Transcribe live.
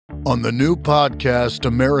On the new podcast,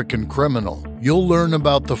 American Criminal, you'll learn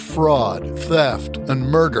about the fraud, theft, and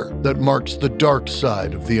murder that marks the dark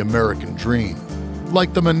side of the American dream.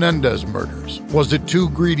 Like the Menendez murders. Was it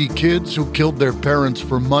two greedy kids who killed their parents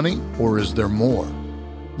for money, or is there more?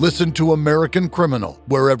 Listen to American Criminal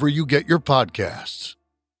wherever you get your podcasts.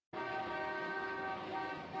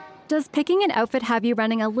 Does picking an outfit have you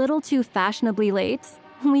running a little too fashionably late?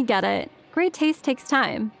 We get it. Great taste takes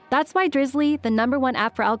time. That's why Drizzly, the #1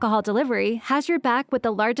 app for alcohol delivery, has your back with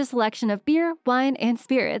the largest selection of beer, wine, and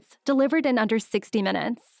spirits, delivered in under 60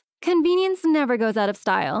 minutes. Convenience never goes out of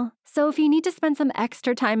style. So if you need to spend some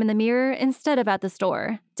extra time in the mirror instead of at the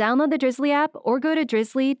store, download the Drizzly app or go to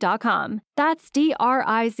drizzly.com. That's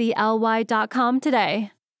DRIZLY.com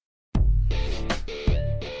today.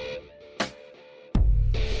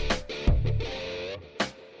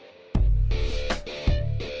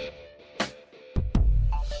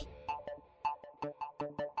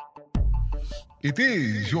 It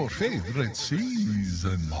is your favorite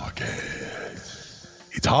season, Market.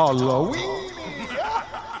 It's Halloween.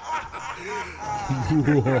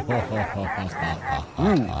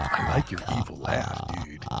 I like your evil laugh,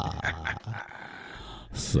 dude.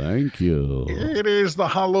 Thank you. It is the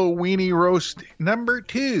Halloweeny roast number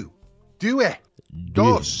 2. Do it.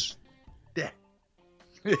 Dos.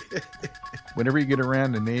 Whenever you get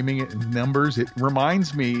around to naming it in numbers, it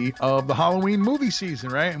reminds me of the Halloween movie season,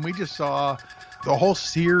 right? And we just saw the whole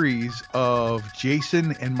series of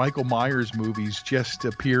Jason and Michael Myers movies just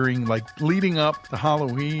appearing, like leading up to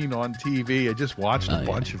Halloween on TV. I just watched a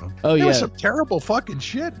bunch of them. Oh, That was yeah. some terrible fucking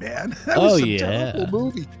shit, man. That was some terrible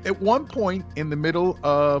movie. At one point in the middle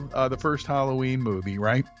of the first Halloween movie,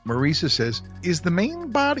 right, Marisa says, is the main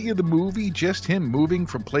body of the movie just him moving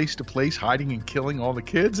from place to place, hiding and killing all the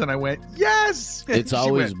kids? And I went, yes! It's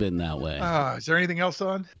always been that way. Is there anything else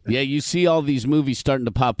on? Yeah, you see all these movies starting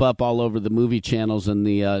to pop up all over the movie channels and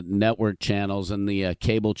the network channels and the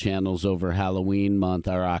cable channels over Halloween month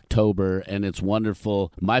or October, and it's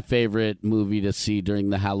wonderful. My favorite movie to see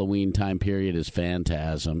during the Halloween time period is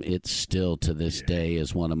Phantasm. It still, to this day,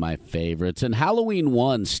 is one of my favorites. And Halloween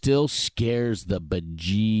 1 still scares the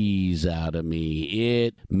bejeez out of me.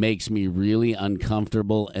 It makes me really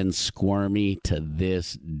uncomfortable and squirmy to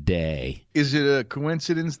this day. Is it a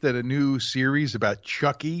coincidence that a new series about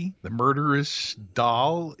Chucky, the murderous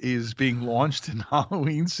doll, is being launched in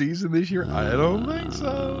Halloween season this year? I don't think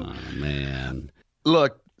so. Oh, man.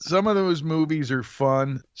 Look, some of those movies are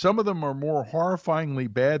fun. Some of them are more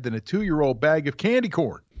horrifyingly bad than a 2-year-old bag of candy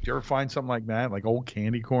corn. Did you ever find something like that? Like old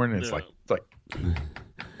candy corn? And it's like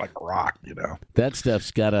rock, you know? That stuff's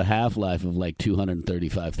got a half-life of like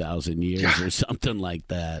 235,000 years or something like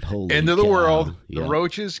that. Holy End of the cow. world, Yeah. the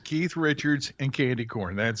Roaches, Keith Richards, and candy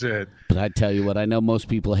corn. That's it. But I tell you what, I know most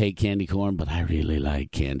people hate candy corn, but I really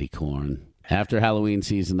like candy corn. After Halloween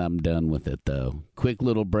season, I'm done with it, though. Quick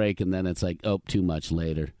little break, and then it's like, oh, too much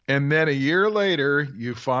later. And then a year later,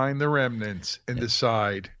 you find the remnants and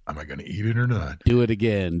decide, am I going to eat it or not? Do it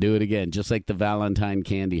again. Just like the Valentine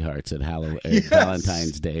candy hearts at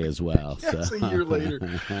Valentine's Day as well. Yes, so. a year later.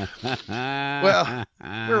 Well,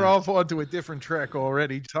 we're off onto a different track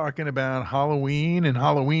already, talking about Halloween and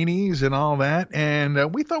Halloweenies and all that.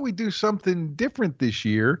 And we thought we'd do something different this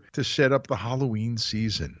year to set up the Halloween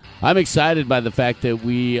season. I'm excited by the fact that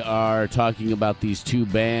we are talking about these two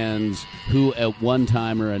bands who at one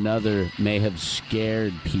time or another may have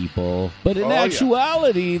scared people. But in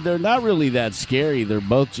actuality, they're not really that scary. They're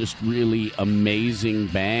both just really amazing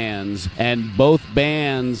bands. And both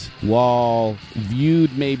bands, while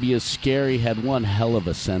viewed maybe as scary, had one hell of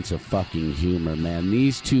a sense of fucking humor, man.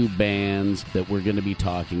 These two bands that we're going to be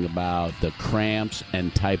talking about, the Cramps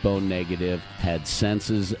and Typo Negative, had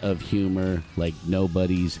senses of humor like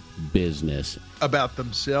nobody's business. About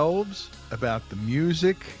themselves, about the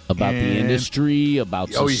music, about the industry,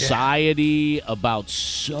 about society, about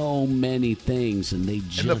so many things. And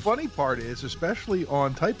the funny part is, especially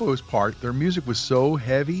on Typo's part, their music was so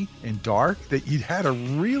heavy and dark that you had to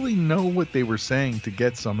really know what they were saying to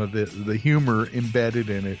get some of the humor embedded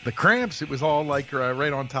in it. The Cramps, it was all like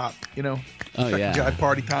right on top, you know. Jive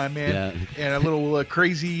party time, man. Yeah. And a little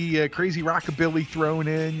crazy rockabilly thrown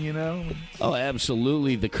in, you know. Oh,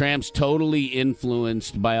 absolutely. The Cramps totally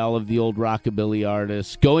influenced by all of the old rockabilly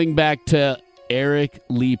artists. Going back to Eric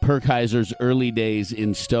Lee Perkheiser's early days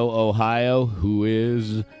in Stowe, Ohio. Who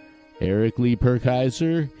is Eric Lee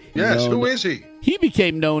Perkheiser? Yes, who is he? He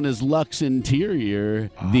became known as Lux Interior,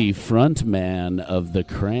 the front man of the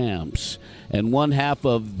Cramps. And one half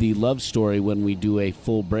of the love story when we do a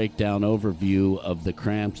full breakdown overview of the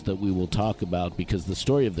Cramps that we will talk about, because the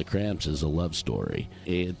story of the Cramps is a love story.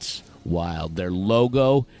 It's wild. Their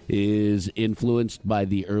logo is influenced by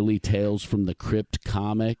the early Tales from the Crypt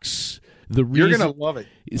comics. You're gonna love it.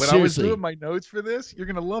 When seriously. I was doing my notes for this, you're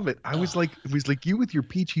gonna love it. It was like you with your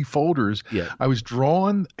peachy folders. Yeah. I was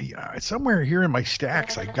drawing somewhere here in my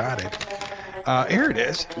stacks. I got it. Here it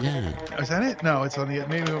is. Yeah. Is that it? No, it's on the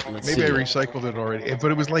maybe see. I recycled it already.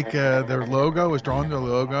 But it was like their logo. I was drawing their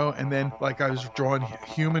logo, and then like I was drawing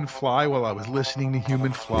Human Fly while I was listening to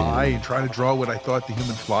Human Fly and trying to draw what I thought the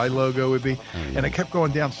Human Fly logo would be. And I kept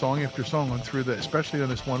going down song after song through especially on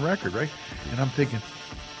this one record, right? And I'm thinking,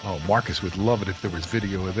 oh, Marcus would love it if there was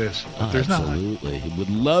video of this. But there's absolutely. He would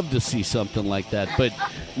love to see something like that. But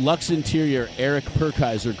Lux Interior, Eric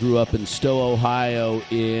Perkeiser grew up in Stowe, Ohio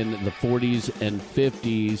in the 40s and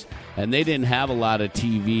 50s, and they didn't have a lot of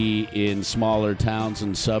TV in smaller towns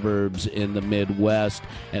and suburbs in the Midwest.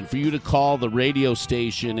 And for you to call the radio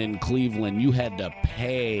station in Cleveland, you had to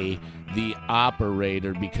pay the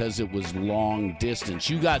operator because it was long distance.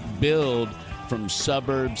 You got billed from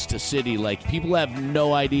suburbs to city. Like, people have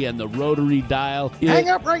no idea. And the rotary dial, hang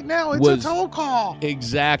up right now, it's a toll call.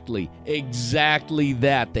 Exactly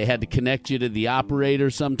that. They had to connect you to the operator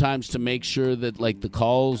sometimes to make sure that, like, the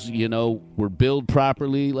calls, were billed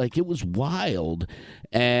properly. Like, it was wild.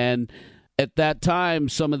 And at that time,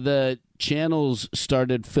 some of the channels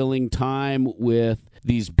started filling time with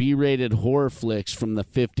these B-rated horror flicks from the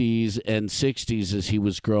 50s and 60s as he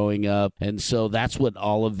was growing up. And so that's what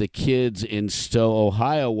all of the kids in Stowe,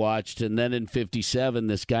 Ohio watched. And then in 57,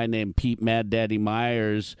 this guy named Pete Mad Daddy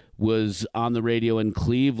Myers was on the radio in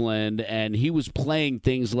Cleveland, and he was playing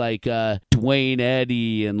things like Dwayne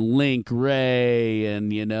Eddy and Link Ray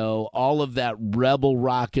and, all of that rebel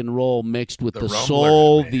rock and roll mixed with the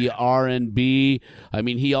soul, the R&B. I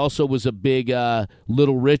mean, he also was a big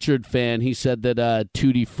Little Richard fan. He said that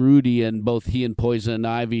Tutti Frutti, and both he and Poison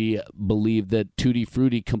Ivy believed that Tutti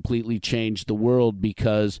Frutti completely changed the world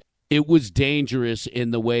because it was dangerous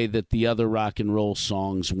in the way that the other rock and roll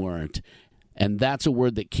songs weren't. And that's a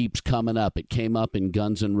word that keeps coming up. It came up in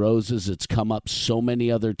Guns N' Roses. It's come up so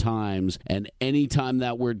many other times. And anytime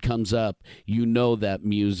that word comes up, you know that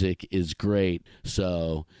music is great.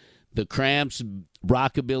 So the Cramps,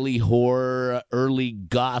 rockabilly, horror, early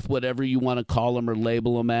goth, whatever you want to call them or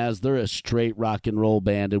label them as, they're a straight rock and roll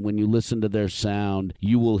band. And when you listen to their sound,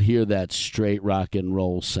 you will hear that straight rock and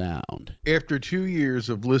roll sound. After 2 years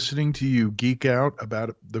of listening to you geek out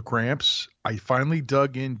about the Cramps, I finally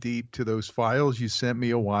dug in deep to those files you sent me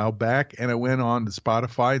a while back, and I went on to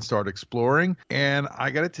Spotify and started exploring. And I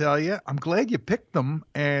got to tell you, I'm glad you picked them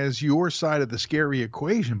as your side of the scary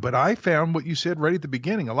equation. But I found what you said right at the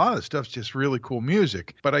beginning. A lot of the stuff's just really cool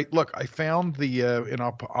music. But I found the, and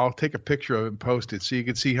I'll take a picture of it and post it so you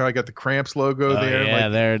can see how I got the Cramps logo there. Yeah,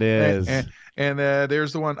 there it is. And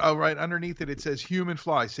there's the one. Oh, right underneath it, it says Human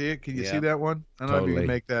Fly. See it? Can you see that one? I don't know if you can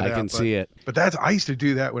make that out. I can see it. But I used to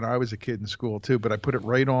do that when I was a kid in school too. But I put it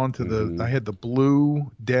right onto I had the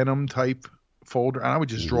blue denim type folder, and I would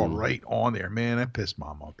just draw right on there. Man, that pissed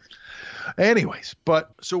Mom off. Anyways,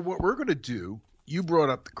 so what we're going to do, you brought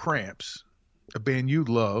up the Cramps, a band you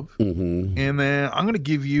love, and then I'm going to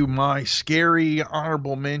give you my scary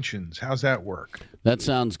honorable mentions. How's that work? That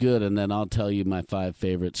sounds good, and then I'll tell you my 5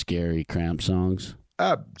 favorite scary Cramp songs.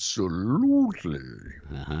 Absolutely.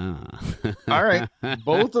 All right.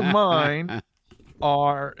 Both of mine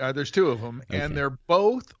are, there's 2 of them, and they're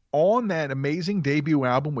both on that amazing debut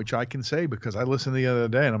album, which I can say because I listened the other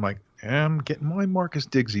day, and I'm like, I'm getting my Marcus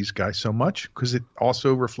Diggs these guys so much because it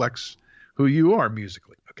also reflects who you are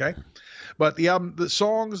musically, okay? But the album, the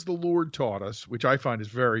songs the Lord taught us, which I find is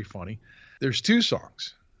very funny, there's 2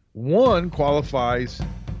 songs. One qualifies,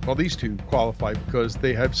 well, these 2 qualify because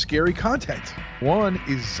they have scary content. One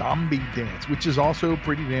is Zombie Dance, which is also a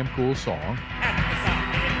pretty damn cool song.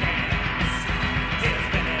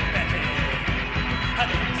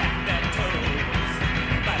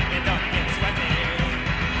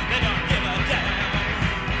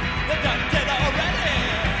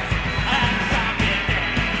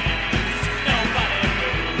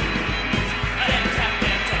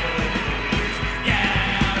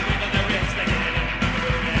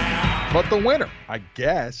 But the winner, I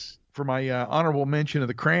guess, for my honorable mention of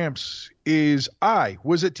the Cramps is I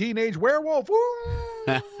Was a Teenage Werewolf. Woo!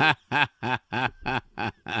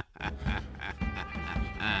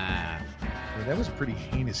 That was a pretty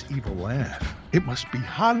heinous, evil laugh. It must be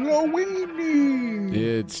Halloweeny.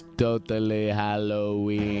 It's totally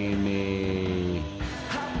Halloweeny.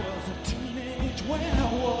 I was a teenage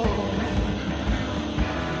werewolf.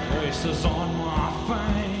 Braces on my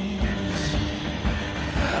face.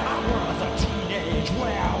 I was a teenage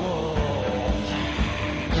werewolf.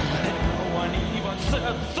 And no one even said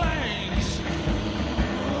a thing.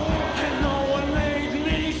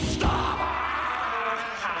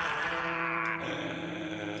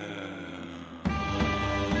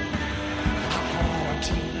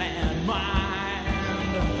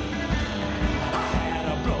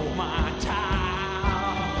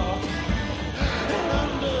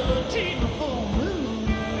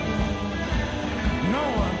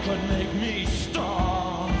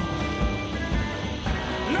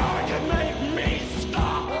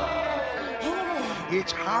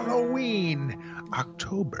 It's Halloween,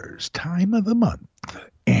 October's time of the month.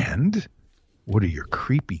 And what are your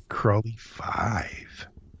creepy, crawly 5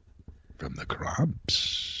 from the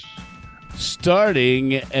Crumps?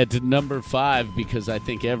 Starting at number 5, because I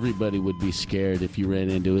think everybody would be scared if you ran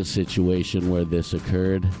into a situation where this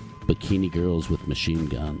occurred. Bikini girls with machine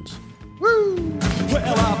guns. Woo!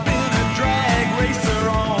 Well, I've been a drag racer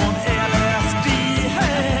on LSD.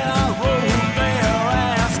 Hey, I rode there,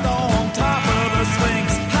 ass on top of the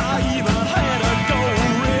Sphinx. I even had a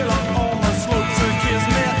gorilla on the slopes of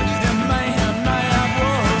Kismet. And man, that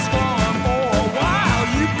was fun for a while,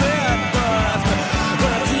 you bet. But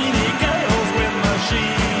bikini girls with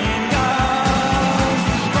machine guns.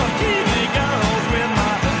 Bikini girls with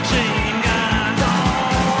machine guns.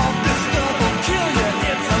 Oh, this stuff will kill you.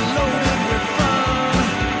 It's a loaded with fun.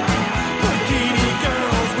 Bikini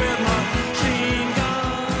girls with machine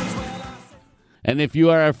guns. And if you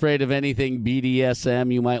are afraid of anything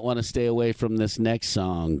BDSM, you might want to stay away from this next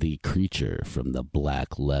song, The Creature from the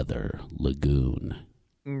Black Leather Lagoon.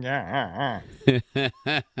 You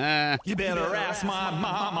better ask my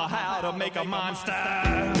mama how to make a monster.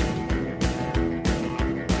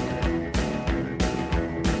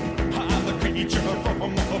 I'm the creature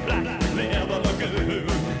from the black leather lagoon.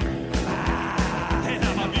 And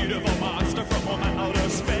I'm a beautiful monster from outer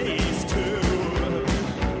space too.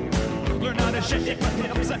 Learn how to shake my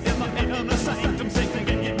hips in the sanctum, singing,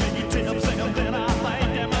 get me tips, and then I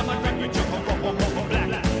thank them. I'm a creature from the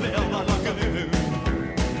black leather lagoon.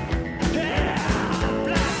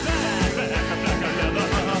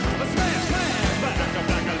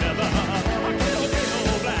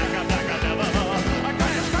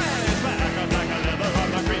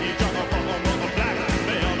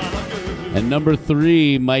 And number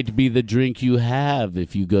 3 might be the drink you have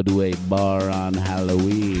if you go to a bar on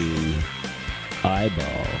Halloween.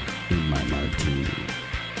 Eyeball in my martini.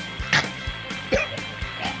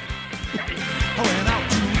 I went out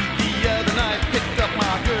to eat the other night, picked up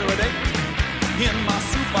my girl at 8. In my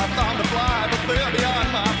soup I found a fly, but there beyond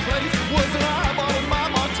my plate was an eyeball in my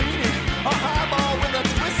martini, a highball with a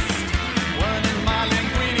twist. One in my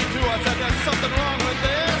linguine too, I said there's something wrong with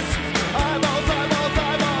this. Eyeballs, eyeballs,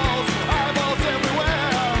 eyeballs, eyeballs everywhere.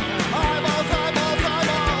 Eyeballs, eyeballs,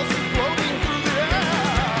 eyeballs, floating through the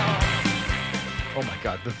air. Oh my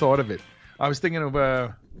God, the thought of it. I was thinking of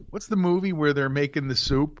what's the movie where they're making the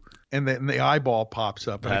soup and then the eyeball pops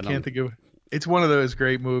up? And I can't think of. It's one of those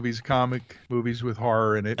great movies, comic movies with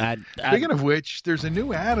horror in it. Speaking of which, there's a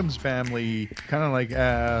new Addams Family, kind of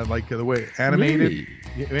like the way animated.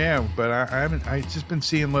 Really? Yeah, but I haven't. I've just been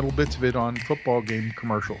seeing little bits of it on football game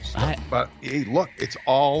commercials. But hey, look, it's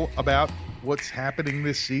all about what's happening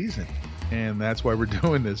this season. And that's why we're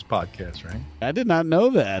doing this podcast, right? I did not know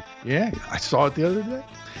that. Yeah, I saw it the other day.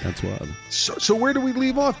 That's wild. So where do we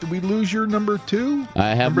leave off? Did we lose your number 2?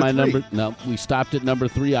 I have my 3? number. No, we stopped at number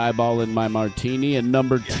 3, eyeball in my martini, and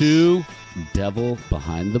number 2, devil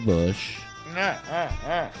behind the bush. Well,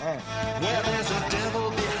 there's a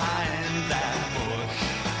devil behind that bush.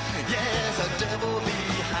 Yes, a devil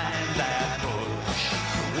behind that bush.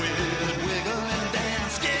 With wiggle and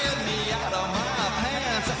dance, scared me out of my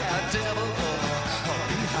pants. That devil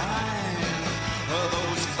behind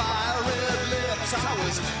those fire-red lips. I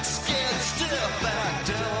was scared stiff. That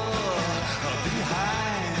devil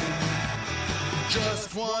behind.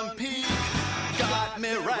 Just one peek got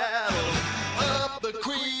me rattled up the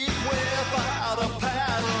creek without a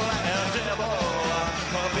paddle. A devil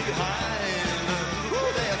behind.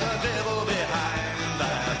 Ooh, there's a devil behind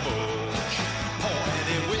that bush.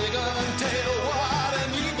 Pointy wig and tail, what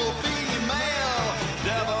an evil female.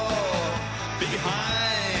 Devil behind.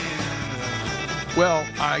 Well,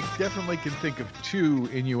 I definitely can think of 2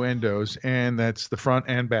 innuendos, and that's the front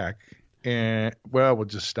and back. And, well, we'll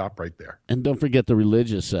just stop right there. And don't forget the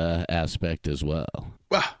religious aspect as well.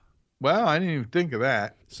 Well, I didn't even think of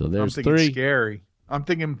that. So there's I'm thinking 3. scary. I'm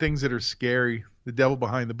thinking things that are scary. The devil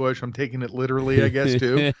behind the bush. I'm taking it literally, I guess,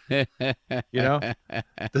 too. You know?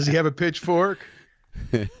 Does he have a pitchfork?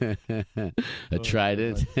 I tried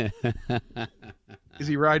it. Is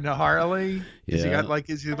he riding a Harley? Is he got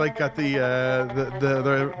got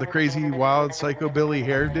the crazy wild psychobilly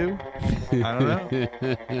hairdo? I don't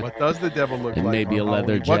know. What does the devil look And like? maybe a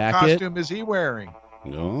leather What jacket? costume is he wearing?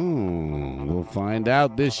 Oh, we'll find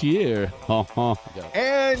out this year.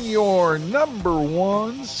 And your number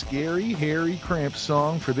 1 scary, hairy, cramp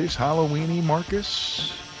song for this Halloweeny,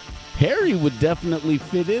 Marcus? Hairy would definitely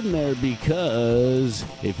fit in there because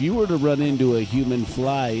if you were to run into a human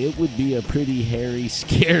fly, it would be a pretty hairy,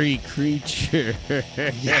 scary creature.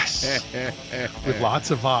 Yes. With lots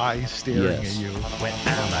of eyes staring at you. When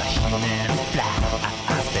I'm a human fly,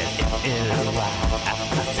 I spell L-Y.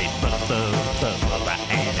 I say buzz,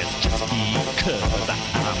 and it's just because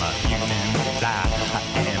I'm a human fly,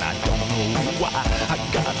 and I don't know why. I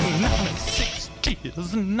got 96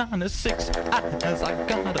 tears and 96 eyes. I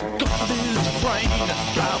got a garbage brain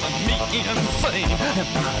that's driving me insane, and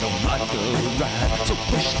I don't like the ride, so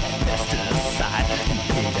push that mess aside. And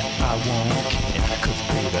baby, I won't care, 'cause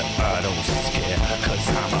baby, I don't scare, 'cause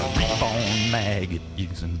I'm a reborn maggot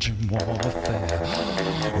using gym warfare.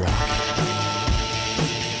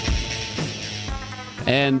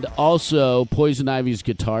 And also, Poison Ivy's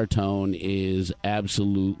guitar tone is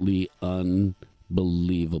absolutely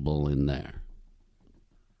unbelievable in there.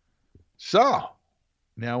 So,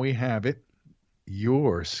 now we have it.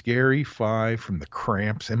 Your Scary Five from the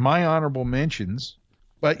Cramps and my honorable mentions.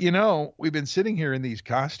 But, we've been sitting here in these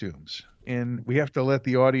costumes, and we have to let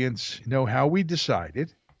the audience know how we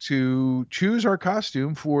decided to choose our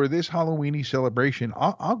costume for this Halloweeny celebration.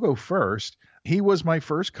 I'll go first. He was my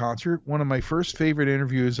first concert, one of my first favorite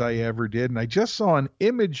interviews I ever did, and I just saw an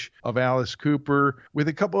image of Alice Cooper with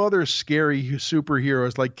a couple other scary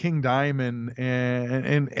superheroes like King Diamond,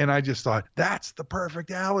 and I just thought, that's the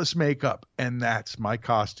perfect Alice makeup, and that's my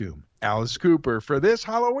costume, Alice Cooper, for this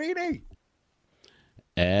Halloweeny.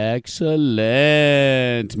 Excellent,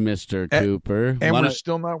 Mr. Cooper. And we're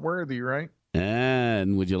still not worthy, right?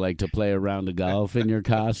 And would you like to play a round of golf in your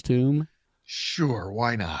costume? Sure,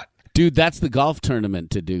 why not? Dude, that's the golf tournament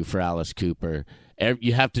to do for Alice Cooper.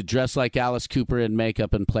 You have to dress like Alice Cooper in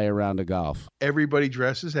makeup and play a round of golf. Everybody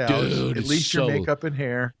dresses Alice. Dude, at least your makeup and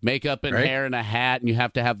hair. Makeup and hair and a hat, and you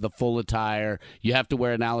have to have the full attire. You have to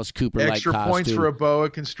wear an Alice Cooper-like costume. Extra points for a boa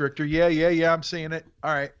constrictor. Yeah, I'm seeing it.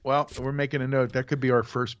 All right, well, we're making a note. That could be our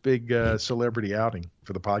first big celebrity outing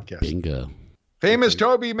for the podcast. Bingo. Famous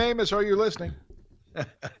Toby Mamus, are you listening?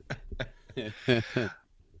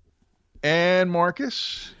 And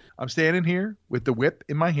Marcus, I'm standing here with the whip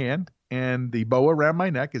in my hand, and the bow around my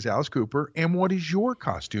neck is Alice Cooper. And what is your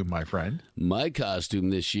costume, my friend? My costume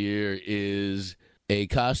this year is a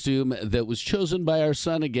costume that was chosen by our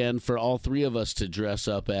son again for all three of us to dress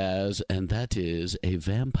up as, and that is a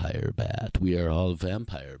vampire bat. We are all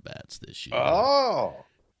vampire bats this year. Oh!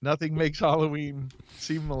 Nothing makes Halloween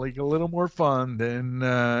seem like a little more fun than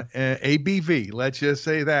ABV. Let's just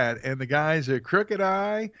say that. And the guys at Crooked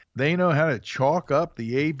Eye, they know how to chalk up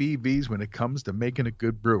the ABVs when it comes to making a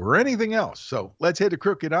good brew or anything else. So let's head to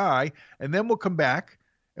Crooked Eye, and then we'll come back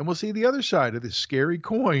and we'll see the other side of this scary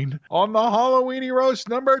coin on the Halloweeny Roast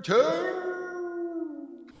number 2.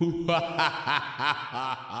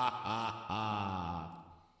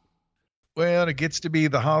 Well, it gets to be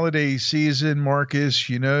the holiday season, Marcus.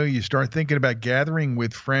 You start thinking about gathering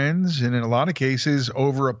with friends, and in a lot of cases,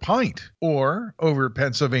 over a pint or over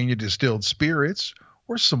Pennsylvania distilled spirits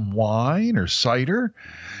or some wine or cider.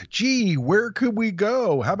 Gee, where could we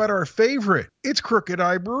go? How about our favorite? It's Crooked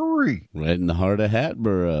Eye Brewery. Right in the heart of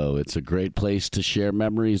Hatboro. It's a great place to share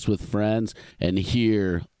memories with friends and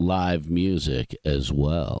hear live music as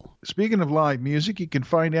well. Speaking of live music, you can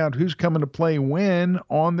find out who's coming to play when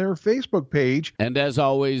on their Facebook page. And as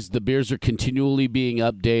always, the beers are continually being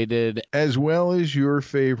updated. As well as your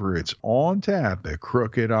favorites on tap at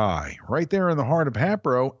Crooked Eye. Right there in the heart of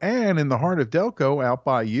Hatboro and in the heart of Delco out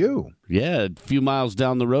by you. Yeah, a few miles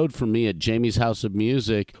down the road from me at Jamie's House of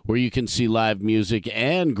Music, where you can see live music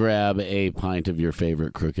and grab a pint of your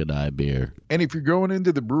favorite Crooked Eye beer. And if you're going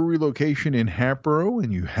into the brewery location in Hatboro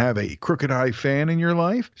and you have a Crooked Eye fan in your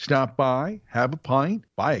life, stop by, have a pint,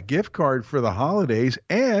 buy a gift card for the holidays,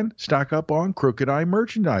 and stock up on Crooked Eye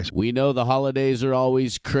merchandise. We know the holidays are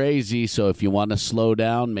always crazy, so if you want to slow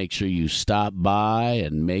down, make sure you stop by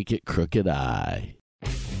and make it Crooked Eye.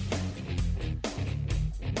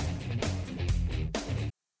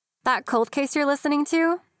 That cold case you're listening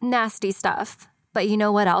to? Nasty stuff. But you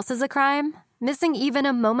know what else is a crime? Missing even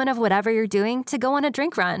a moment of whatever you're doing to go on a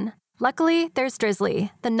drink run. Luckily, there's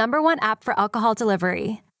Drizzly, the #1 app for alcohol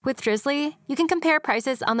delivery. With Drizzly, you can compare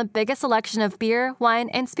prices on the biggest selection of beer, wine,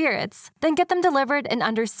 and spirits, then get them delivered in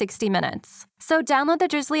under 60 minutes. So download the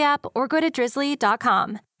Drizzly app or go to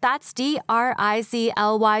drizzly.com. That's DRIZLY.com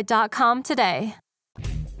today.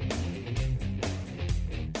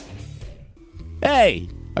 Hey!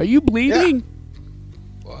 Are you bleeding? Yeah.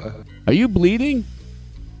 What? Are you bleeding?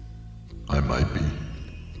 I might be.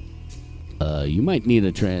 You might need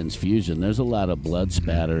a transfusion. There's a lot of blood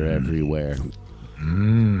spatter everywhere.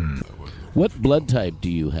 What blood type do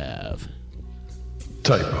you have?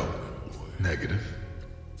 Typo. Negative.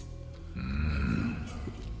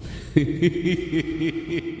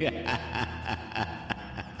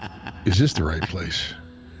 Is this the right place?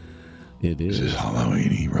 It is. This is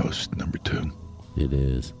Halloween roast number 2. It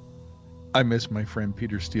is. I miss my friend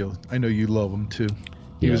Peter Steele. I know you love him too.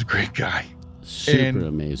 He was a great guy. Super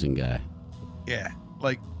amazing guy. Yeah,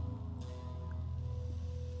 like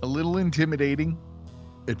a little intimidating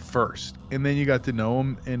at first, and then you got to know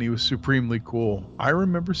him, and he was supremely cool. I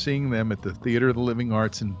remember seeing them at the Theater of the Living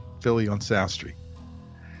Arts in Philly on South Street.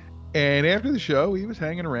 And after the show, he was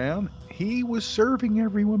hanging around. He was serving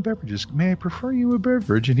everyone beverages. May I prefer you a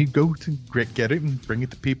beverage? And he'd go to get it and bring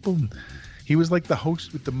it to people. And he was like the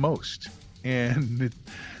host with the most. And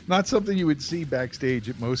not something you would see backstage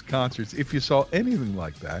at most concerts. If you saw anything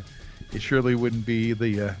like that, it surely wouldn't be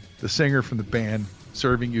the singer from the band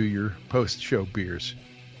serving you your post-show beers.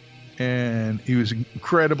 And he was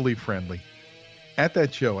incredibly friendly. At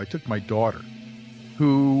that show, I took my daughter,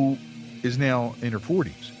 who is now in her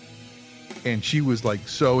 40s. And she was like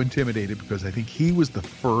so intimidated because I think he was the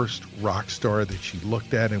first rock star that she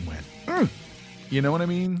looked at and went, You know what I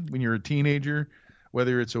mean? When you're a teenager,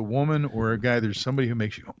 whether it's a woman or a guy, there's somebody who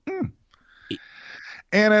makes you go,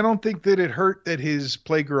 And I don't think that it hurt that his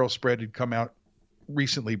Playgirl spread had come out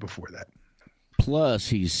recently before that. Plus,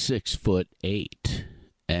 he's 6'8"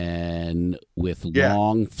 and with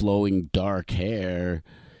long, flowing dark hair.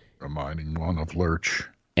 Reminding one of Lurch.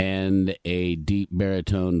 And a deep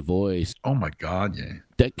baritone voice. Oh, my God, yeah.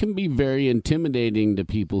 That can be very intimidating to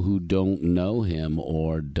people who don't know him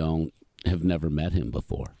or have never met him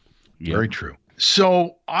before. Yep. Very true.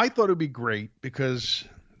 So I thought it would be great because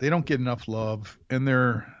they don't get enough love, and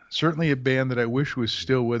they're certainly a band that I wish was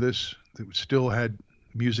still with us, that still had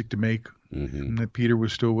music to make, and that Peter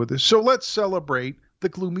was still with us. So let's celebrate the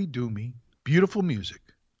gloomy, doomy, beautiful music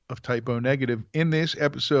of Typo Negative in this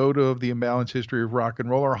episode of the Imbalanced History of Rock and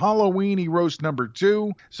Roll, our Halloween roast number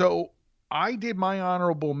 2. So I did my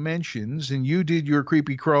honorable mentions, and you did your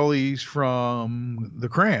creepy crawlies from the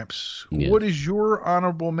Cramps. Yeah. What is your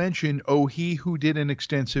honorable mention, oh, he who did an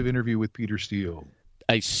extensive interview with Peter Steele?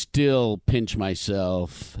 I still pinch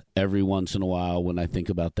myself every once in a while when I think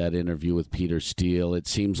about that interview with Peter Steele. It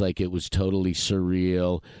seems like it was totally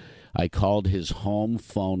surreal. I called his home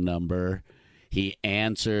phone number. He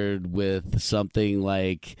answered with something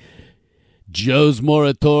like, Joe's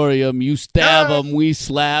Moratorium, you stab him, we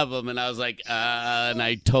slab him. And I was like, and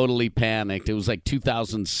I totally panicked. It was like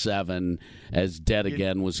 2007 as Dead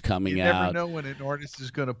Again was coming out. You never know when an artist is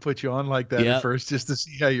going to put you on like that at first just to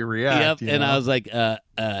see how you react. And I was like,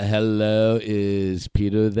 hello, is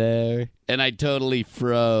Peter there? And I totally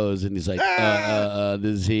froze. And he's like,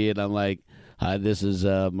 this is he. And I'm like, hi, this is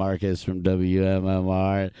Marcus from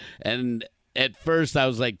WMMR. And at first, I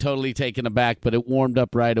was like totally taken aback, but it warmed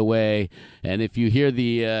up right away. And if you hear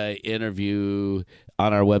the interview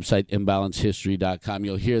on our website, imbalancedhistory.com,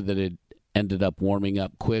 you'll hear that it ended up warming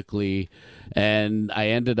up quickly. And I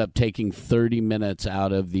ended up taking 30 minutes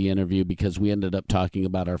out of the interview because we ended up talking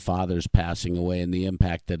about our fathers passing away and the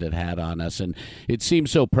impact that it had on us. And it seemed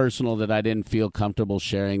so personal that I didn't feel comfortable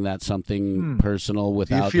sharing that something personal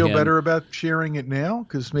without him. Do you feel better about sharing it now?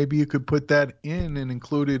 Because maybe you could put that in and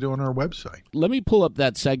include it on our website. Let me pull up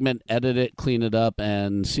that segment, edit it, clean it up,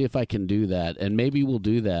 and see if I can do that. And maybe we'll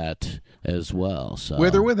do that as well. So,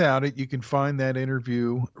 with or without it, you can find that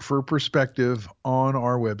interview for perspective on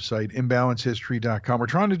our website, imbalancedhistory.com. We're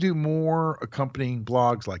trying to do more accompanying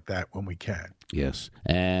blogs like that when we can. Yes.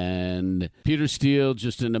 And Peter Steele,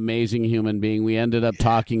 just an amazing human being. We ended up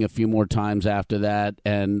talking a few more times after that,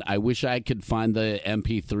 and I wish I could find the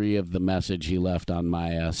MP3 of the message he left on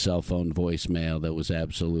my cell phone voicemail that was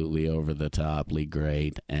absolutely over the toply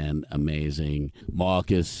great and amazing.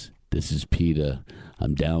 Marcus, this is Peter.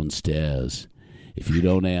 I'm downstairs. If you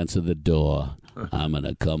don't answer the door, I'm going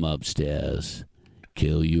to come upstairs,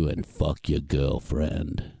 kill you, and fuck your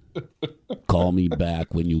girlfriend. Call me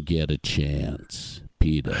back when you get a chance,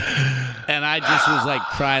 Peter. And I just was like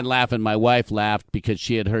crying, laughing. My wife laughed because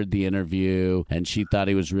she had heard the interview and she thought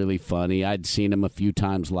he was really funny. I'd seen him a few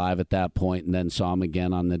times live at that point and then saw him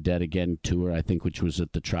again on the Dead Again tour, I think, which was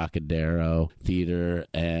at the Trocadero Theater.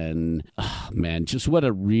 And man, just what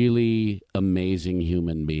a really amazing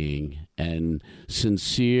human being, and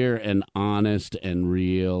sincere and honest and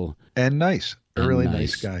real. And nice. A really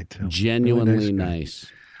nice guy, too. Genuinely really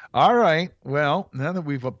nice. All right. Well, now that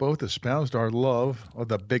we've both espoused our love of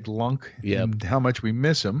the big lunk and how much we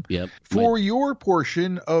miss him, for your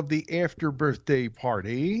portion of the after birthday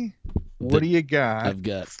party, what do you got? I've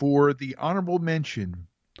got for the honorable mention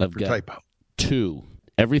for Typo? 2.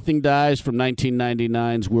 Everything Dies from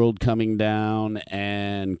 1999's World Coming Down,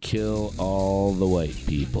 and Kill All the White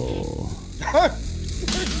People.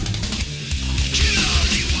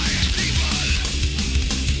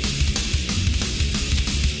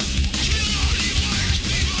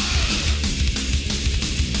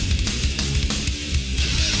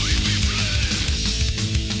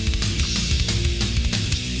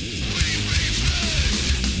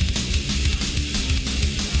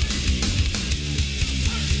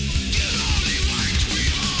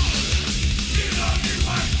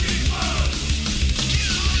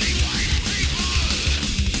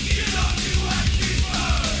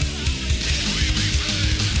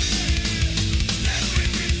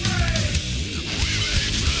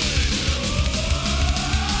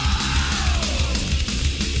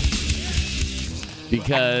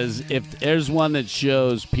 Because if there's one that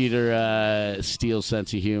shows Peter Steele's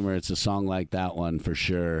sense of humor, it's a song like that one for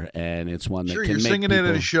sure, and it's one that sure, can you're make singing people... it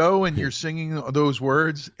at a show, and you're singing those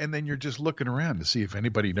words, and then you're just looking around to see if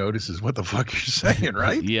anybody notices what the fuck you're saying,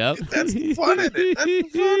 right? Yep. That's the fun in it. That's the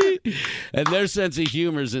fun. And their sense of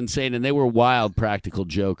humor is insane, and they were wild practical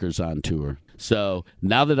jokers on tour. So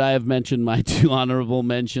now that I have mentioned my 2 honorable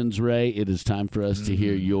mentions, Ray, it is time for us to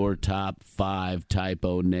hear your top 5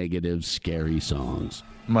 Typo Negative scary songs.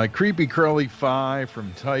 My Creepy Curly 5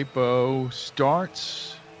 from Typo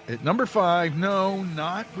starts at number 5. No,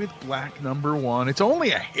 not with black number 1. It's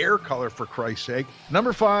only a hair color, for Christ's sake.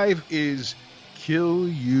 Number 5 is Kill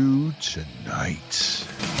You Tonight.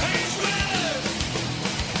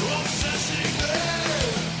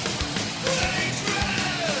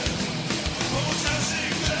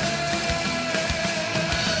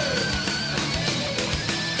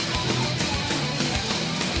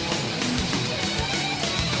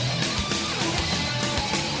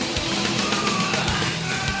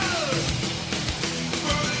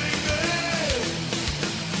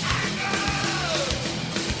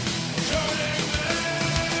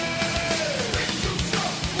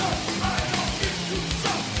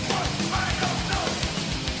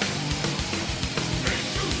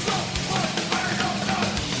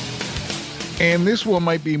 And this one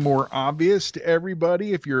might be more obvious to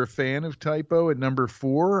everybody if you're a fan of Typo. At number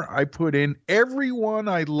 4, I put in Everyone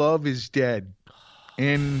I Love Is Dead.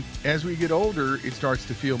 And as we get older, it starts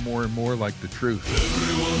to feel more and more like the truth.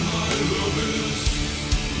 Everyone I love is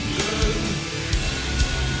dead.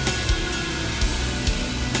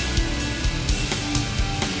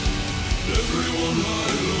 Everyone I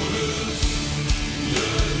love is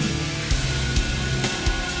dead.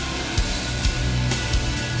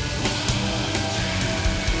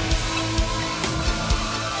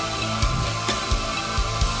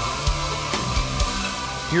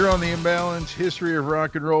 Here on the Imbalanced History of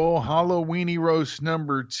Rock and Roll, Weenie Roast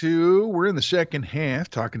number 2. We're in the second half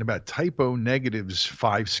talking about Typo Negative's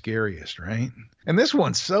 5 scariest, right? And this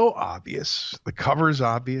one's so obvious. The cover's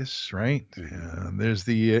obvious, right? There's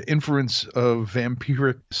the inference of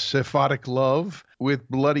vampiric sephotic love with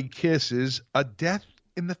bloody kisses, a death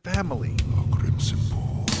in the family. A crimson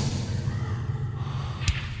pool,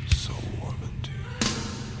 so warm and deep,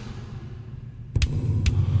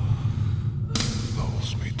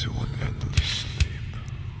 lulls me to an endless sleep.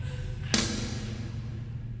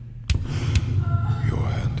 Your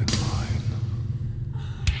hand in mine,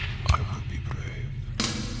 I will be brave.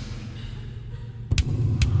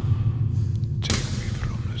 Take me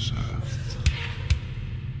from this earth.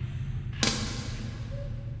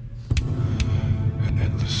 An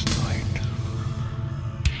endless night.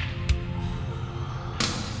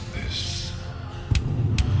 This,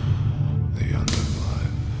 the end of life.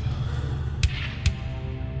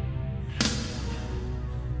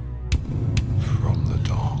 From the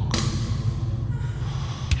dark,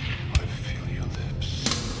 I feel your lips,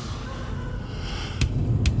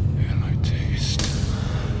 and I taste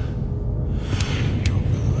your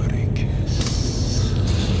bloody kiss.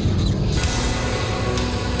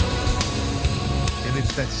 And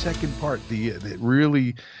it's that second part that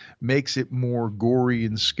really makes it more gory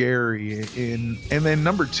and scary. And then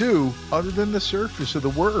number 2, other than the surface of the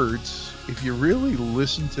words, if you really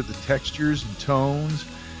listen to the textures and tones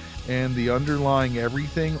and the underlying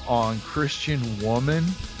everything on Christian Woman,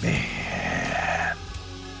 man,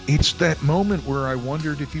 it's that moment where I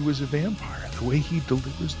wondered if he was a vampire, the way he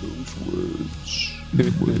delivers those words.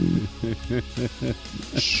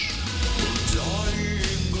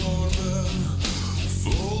 Dying garden,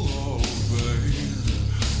 full of pain.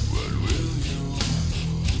 When will you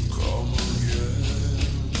come again?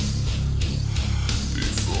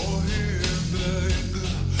 Before he begged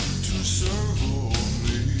to serve all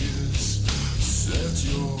needs, set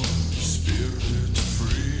your spirit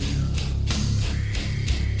free.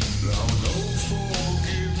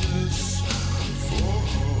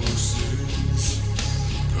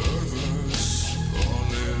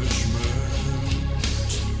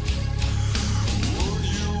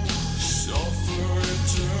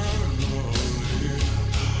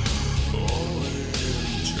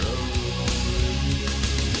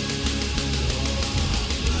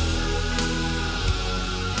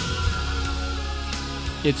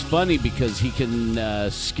 It's funny because he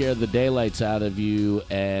can scare the daylights out of you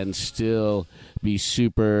and still be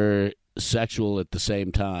super sexual at the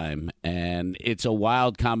same time. And it's a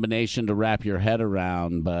wild combination to wrap your head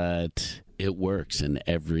around, but it works in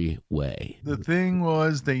every way. The thing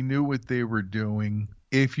was, they knew what they were doing.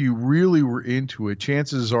 If you really were into it,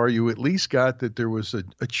 chances are you at least got that there was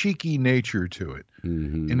a cheeky nature to it.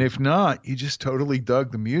 Mm-hmm. And if not, you just totally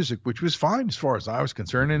dug the music, which was fine as far as I was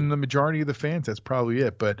concerned. And the majority of the fans, that's probably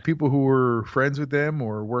it. But people who were friends with them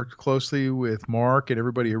or worked closely with Mark and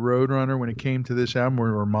everybody at Roadrunner when it came to this album,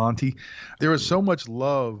 or Monty, there was so much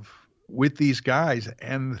love with these guys.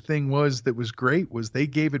 And the thing that was great was they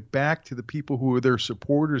gave it back to the people who were their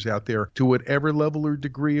supporters out there to whatever level or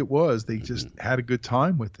degree it was. They just had a good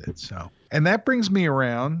time with it. So, and that brings me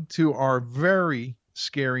around to our very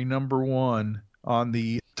scary number one on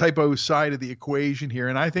the typo side of the equation here.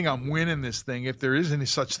 And I think I'm winning this thing. If there is any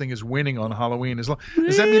such thing as winning on Halloween, does that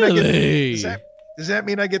mean I get does that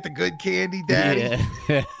mean I get the good candy, Daddy?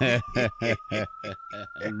 Yeah.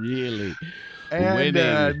 Really?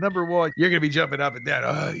 And number one, you're going to be jumping up and down.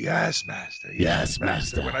 Oh, yes, Master. Yes,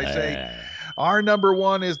 Master. When I say our number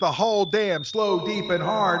one is the whole damn Slow, Deep, and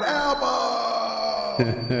Hard album.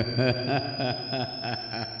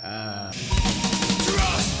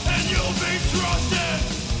 Trust and you'll be trusted.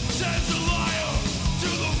 Says the liar to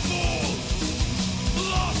the fool.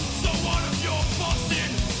 Lost someone if you're busted.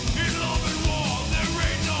 In love and war, there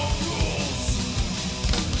ain't no rules.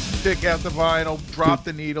 Pick out the vinyl, drop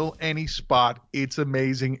the needle, any spot. It's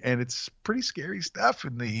amazing, and it's pretty scary stuff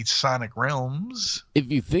in the sonic realms.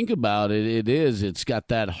 If you think about it, it is. It's got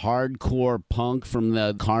that hardcore punk from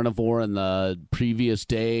the Carnivore and the previous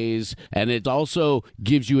days, and it also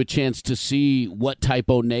gives you a chance to see what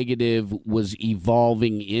Typo Negative was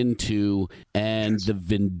evolving into, and the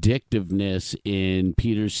vindictiveness in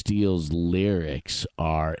Peter Steele's lyrics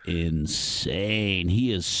are insane.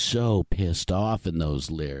 He is so pissed off in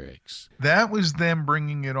those lyrics. That was them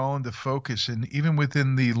bringing it all into focus, and even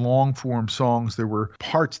within the long-form songs, there were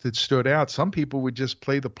parts that stood out. Some people would just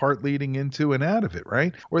play the part leading into and out of it,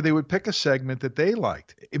 right? Or they would pick a segment that they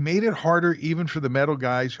liked. It made it harder even for the metal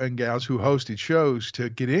guys and gals who hosted shows to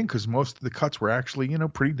get in, because most of the cuts were actually,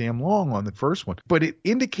 pretty damn long on the first one. But it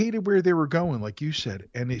indicated where they were going, like you said,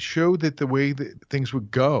 and it showed that the way that things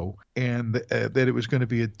would go, and that it was going to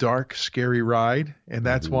be a dark, scary ride, and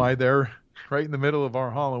that's why they're right in the middle of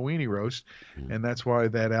our Halloweeny roast, and that's why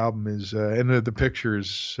that album is, and the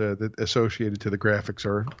pictures that associated to the graphics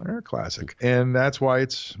are a classic, and that's why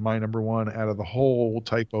it's my number one out of the whole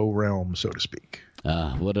typo realm, so to speak.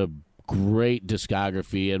 What a great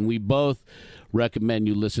discography, and we both recommend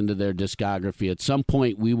you listen to their discography. At some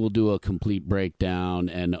point, we will do a complete breakdown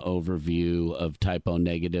and overview of Typo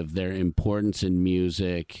Negative. Their importance in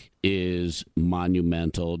music is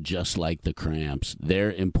monumental, just like the Cramps.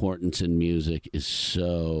 Their importance in music is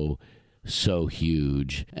so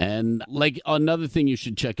huge. And like another thing you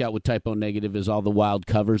should check out with Typo Negative is all the wild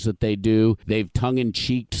covers that they do. They've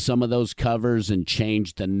tongue-in-cheeked some of those covers and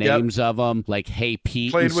changed the names of them, like Hey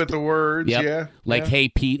Pete. Played with the words, Like Hey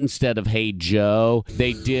Pete instead of Hey Joe.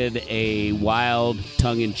 They did a wild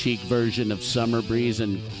tongue-in-cheek version of Summer Breeze.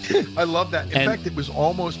 And I love that. In fact, it was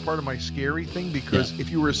almost part of my scary thing, because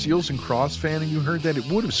if you were a Seals and Crofts fan and you heard that, it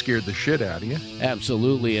would have scared the shit out of you.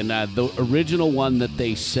 Absolutely. And the original one that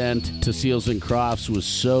they sent to Seals and Crofts was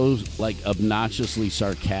so obnoxiously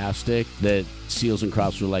sarcastic that Seals and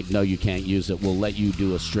Crofts were like, no, you can't use it. We'll let you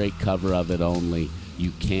do a straight cover of it only.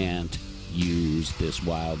 You can't use this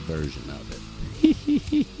wild version of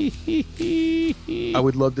it. I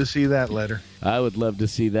would love to see that letter. I would love to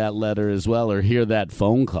see that letter as well, or hear that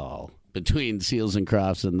phone call between Seals and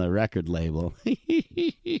Crofts and the record label.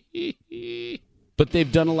 But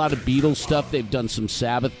they've done a lot of Beatles stuff. They've done some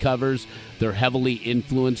Sabbath covers. They're heavily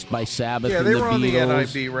influenced by Sabbath and the Beatles. Yeah, they were on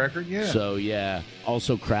the NIB record, yeah. So, yeah.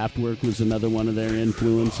 Also, Kraftwerk was another one of their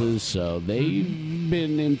influences. So they've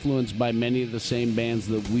been influenced by many of the same bands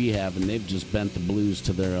that we have, and they've just bent the blues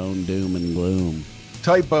to their own doom and gloom.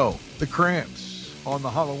 Typo, the Cramps, on the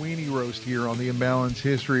Halloweeny roast here on the Imbalanced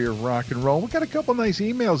History of Rock and Roll. We got a couple nice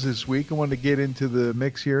emails this week. I wanted to get into the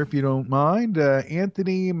mix here, if you don't mind.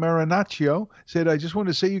 Anthony Marinaccio said, I just want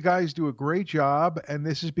to say you guys do a great job, and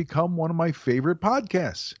this has become one of my favorite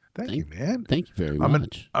podcasts. Thank you, man. Thank you very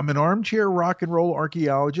much. I'm an armchair rock and roll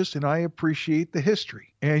archaeologist, and I appreciate the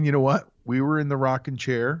history. And you know what? We were in the rocking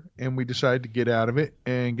chair, and we decided to get out of it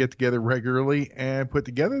and get together regularly and put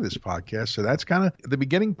together this podcast. So that's kind of the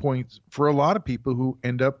beginning point for a lot of people who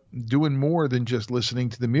end up doing more than just listening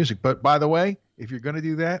to the music. But by the way, if you're going to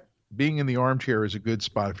do that, being in the armchair is a good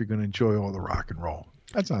spot if you're going to enjoy all the rock and roll.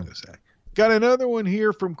 That's all I'm going to say. Got another one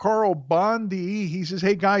here from Carl Bondi. He says,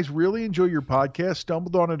 hey guys, really enjoy your podcast.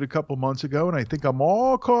 Stumbled on it a couple months ago, and I think I'm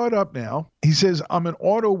all caught up now. He says, I'm an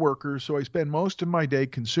auto worker, so I spend most of my day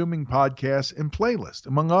consuming podcasts and playlists.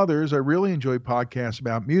 Among others, I really enjoy podcasts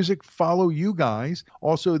about music, follow you guys,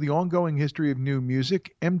 also the ongoing history of new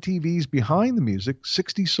music, MTV's Behind the Music,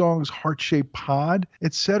 60 Songs Heart-Shaped Pod,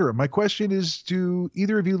 etc. My question is, do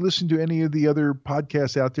either of you listen to any of the other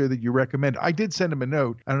podcasts out there that you recommend? I did send him a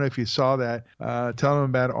note. I don't know if you saw that. Tell them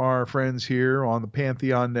about our friends here on the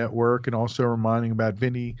Pantheon Network, and also reminding about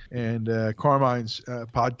Vinny and Carmine's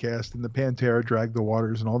podcast and the Pantera Drag the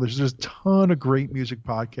Waters and all. There's just a ton of great music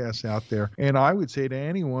podcasts out there. And I would say to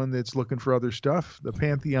anyone that's looking for other stuff, the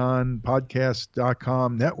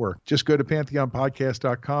PantheonPodcast.com network. Just go to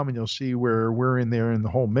PantheonPodcast.com and you'll see where we're in there in the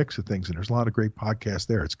whole mix of things. And there's a lot of great podcasts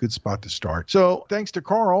there. It's a good spot to start. So thanks to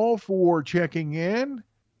Carl for checking in.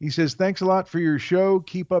 He says, thanks a lot for your show.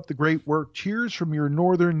 Keep up the great work. Cheers from your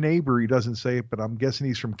northern neighbor. He doesn't say it, but I'm guessing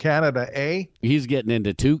he's from Canada, eh? He's getting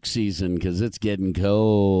into toque season because it's getting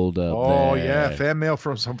cold up there. Oh, yeah. Fan mail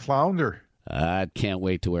from some flounder. I can't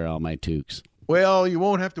wait to wear all my toques. Well, you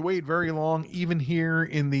won't have to wait very long, even here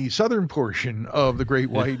in the southern portion of the Great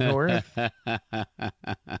White North.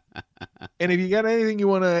 And if you got anything you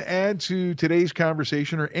want to add to today's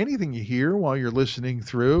conversation or anything you hear while you're listening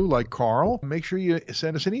through, like Carl, make sure you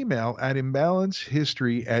send us an email at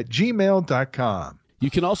imbalancehistory@gmail.com. You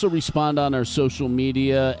can also respond on our social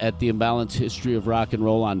media at the Imbalanced History of Rock and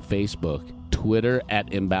Roll on Facebook, Twitter at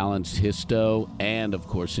Imbalanced Histo, and, of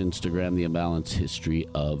course, Instagram, the Imbalanced History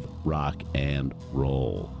of Rock and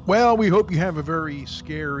Roll. Well, we hope you have a very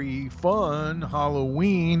scary, fun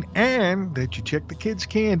Halloween, and that you check the kids'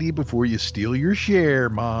 candy before you steal your share,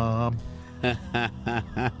 Mom.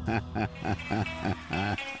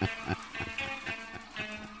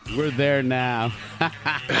 We're there now.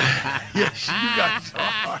 Yes, you guys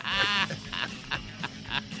are.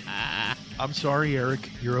 I'm sorry, Eric.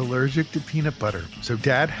 You're allergic to peanut butter, so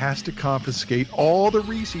Dad has to confiscate all the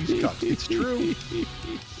Reese's cups. It's true.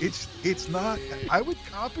 It's not. I would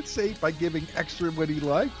compensate by giving extra what he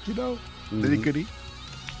liked, that he could eat.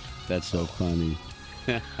 That's so funny.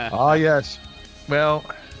 Ah, yes. Well,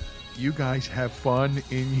 you guys have fun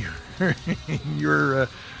in your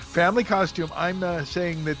family costume. I'm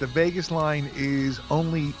saying that the Vegas line is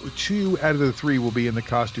only 2 out of the 3 will be in the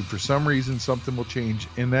costume. For some reason, something will change.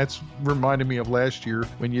 And that's reminded me of last year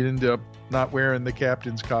when you ended up not wearing the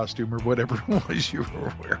captain's costume or whatever it was you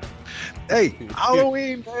were wearing. Hey,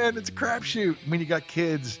 Halloween, man, it's a crapshoot. When you got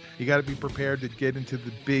kids, you got to be prepared to get into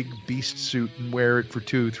the big beast suit and wear it for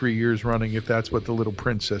 2-3 years running if that's what the little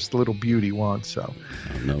princess, the little beauty wants. So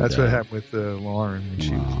that's what happened with Lauren when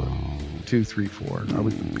she was little. 2, 3, 4. I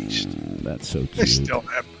was the beast. That's so cute. I still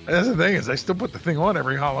have. That's the thing is, I still put the thing on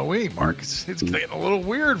every Halloween, Mark. It's getting a little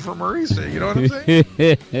weird for Marisa. You know what I'm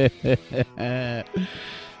saying?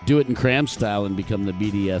 Do it in Cram style and become the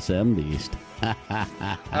BDSM beast.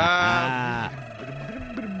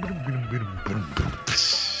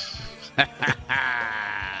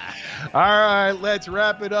 All right, let's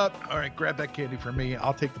wrap it up. All right, grab that candy for me.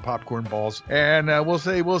 I'll take the popcorn balls. And we'll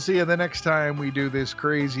see you the next time we do this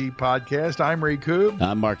crazy podcast. I'm Ray Koob.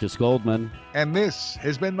 I'm Marcus Goldman. And this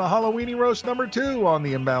has been the Halloweeny Roast number 2 on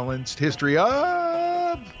the Imbalanced History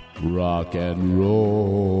of Rock and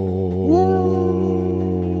Roll. Woo!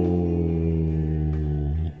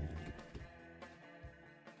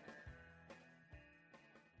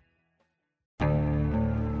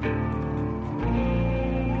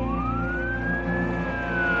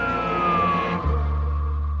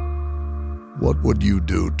 What would you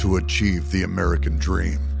do to achieve the American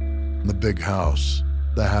dream? The big house,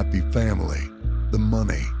 the happy family, the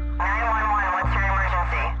money. 911, what's your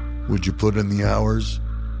emergency? Would you put in the hours?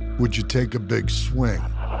 Would you take a big swing?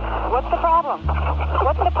 What's the problem?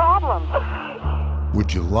 What's the problem?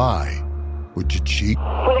 Would you lie? Would you cheat?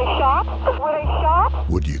 Were they shot? Were they shot?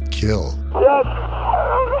 Would you kill? Yes.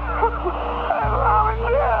 My mom is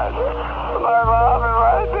dead. My mom is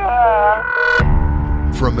right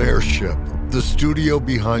there. From Airship, the studio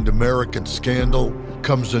behind American Scandal,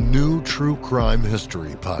 comes a new true crime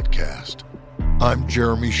history podcast. I'm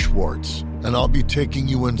Jeremy Schwartz, and I'll be taking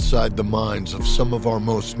you inside the minds of some of our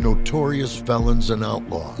most notorious felons and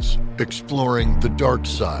outlaws, exploring the dark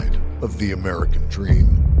side of the American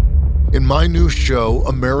dream. In my new show,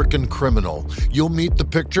 American Criminal, you'll meet the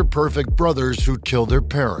picture-perfect brothers who killed their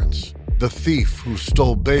parents, the thief who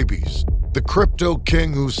stole babies, the crypto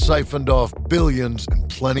king who siphoned off billions, and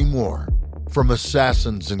plenty more. From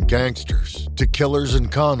assassins and gangsters to killers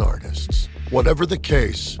and con artists. Whatever the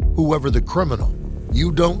case, whoever the criminal,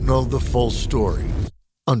 you don't know the full story.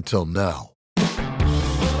 Until now.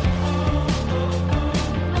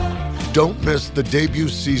 Don't miss the debut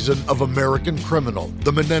season of American Criminal,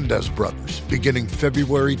 The Menendez Brothers, beginning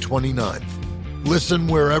February 29th. Listen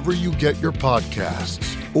wherever you get your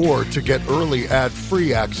podcasts, or to get early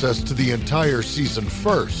ad-free access to the entire season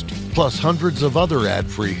first, plus hundreds of other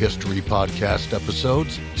ad-free history podcast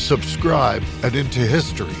episodes, subscribe at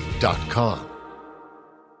IntoHistory.com.